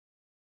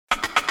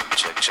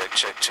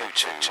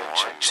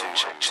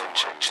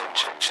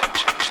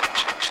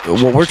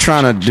What we're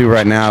trying to do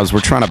right now is we're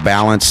trying to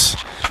balance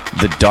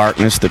the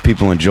darkness that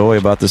people enjoy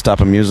about this type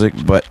of music,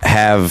 but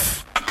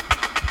have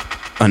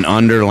an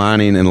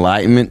underlining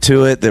enlightenment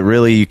to it that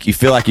really you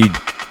feel like you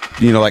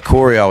know, like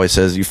Corey always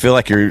says, you feel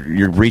like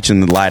you're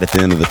reaching the light at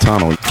the end of the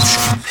tunnel.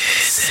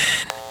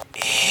 Listen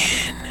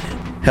in.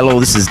 Hello,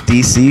 this is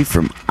DC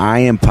from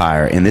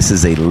iEmpire, and this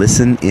is a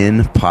Listen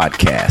In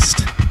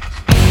podcast.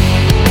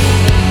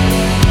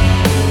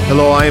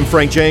 Hello, I am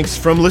Frank Jenks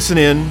from Listen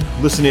In,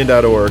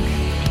 listenin.org.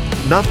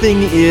 Nothing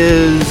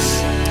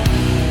is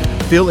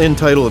fill-in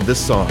title of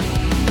this song.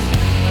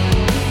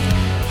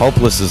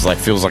 Hopeless is like,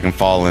 feels like I'm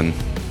falling,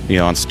 you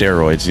know, on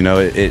steroids. You know,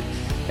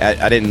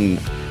 I didn't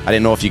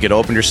know if you could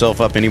open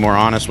yourself up any more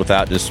honest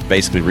without just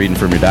basically reading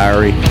from your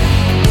diary.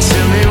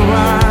 Tell me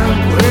why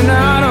we're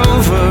not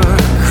over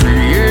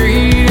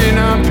creating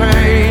our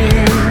pain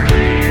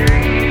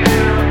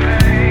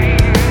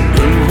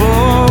and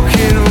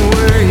walking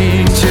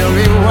away. Tell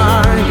me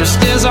why your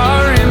stairs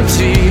are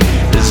empty.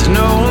 There's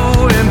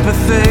no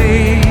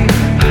empathy.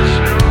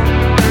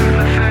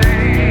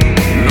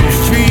 No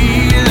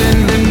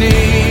feeling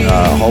beneath.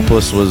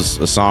 Hopeless was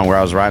a song where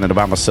I was writing it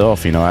about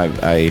myself. You know,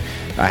 I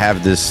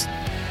have this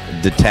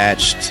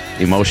detached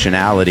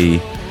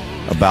emotionality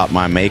about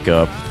my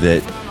makeup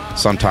that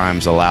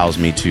sometimes allows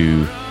me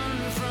to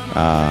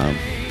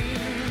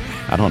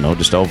I don't know,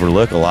 just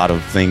overlook a lot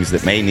of things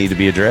that may need to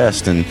be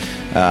addressed. And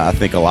I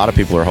think a lot of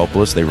people are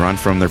hopeless. They run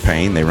from their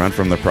pain, they run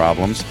from their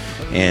problems,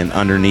 and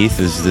underneath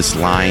is this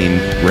lying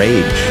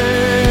rage.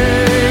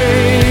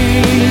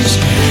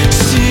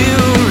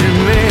 Still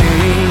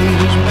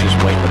remains. Just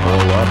waiting to blow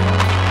up.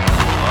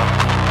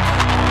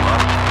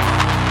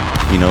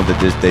 You know, that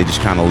they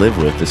just kind of live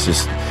with. It's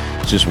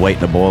just waiting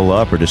to boil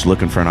up or just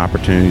looking for an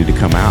opportunity to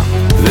come out.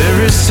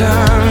 There is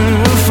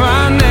time, we'll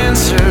find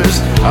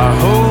answers. Our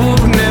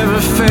hope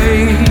never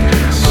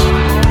fades.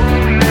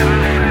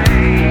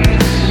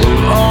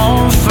 We'll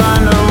all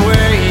find our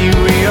way.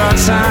 We are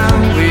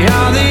time, we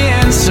are the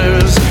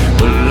answers.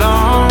 We're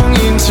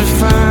longing to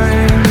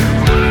find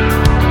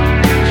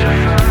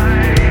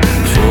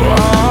for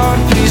our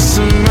peace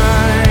of mind.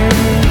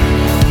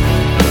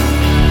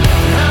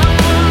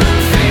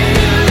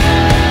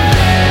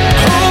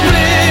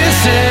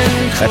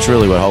 That's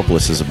really what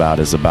Hopeless is about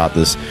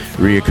this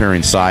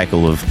reoccurring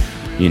cycle of,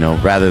 you know,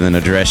 rather than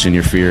addressing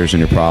your fears and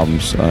your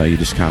problems, you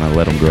just kind of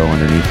let them grow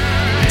underneath.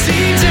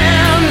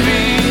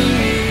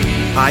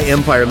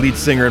 iEmpire lead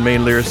singer and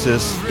main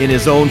lyricist, In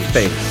His Own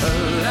Face,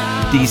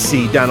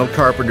 DC Donald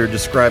Carpenter,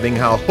 describing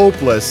how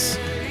hopeless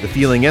the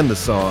feeling and the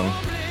song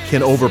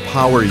can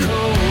overpower you.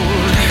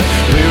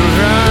 We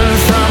run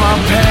from our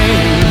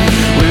pain.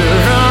 We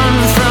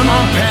run from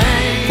our pain.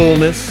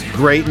 Fullness,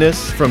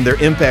 greatness from their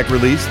Impact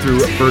release through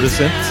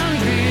Verdicent.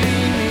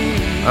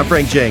 I'm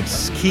Frank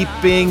Jenks,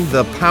 keeping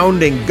the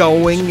pounding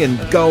going and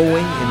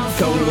going and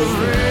going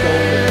and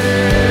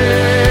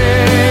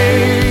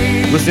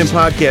going. Listen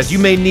podcast, you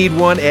may need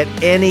one at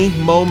any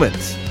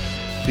moment.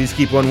 Please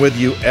keep one with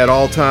you at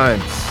all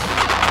times.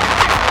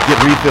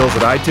 Get refills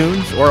at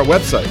iTunes or our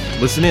website,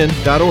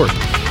 listenin.org.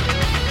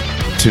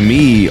 To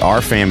me,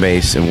 our fan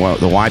base and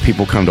why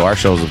people come to our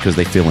shows is because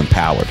they feel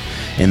empowered.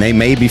 And they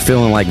may be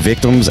feeling like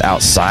victims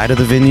outside of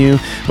the venue,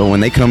 but when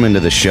they come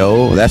into the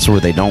show, that's where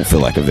they don't feel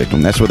like a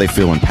victim. That's where they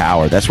feel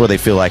empowered. That's where they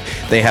feel like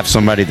they have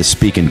somebody that's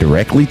speaking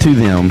directly to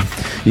them,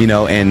 you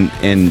know, and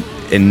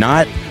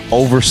not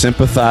over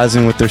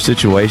sympathizing with their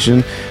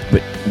situation,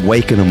 but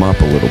waking them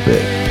up a little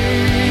bit.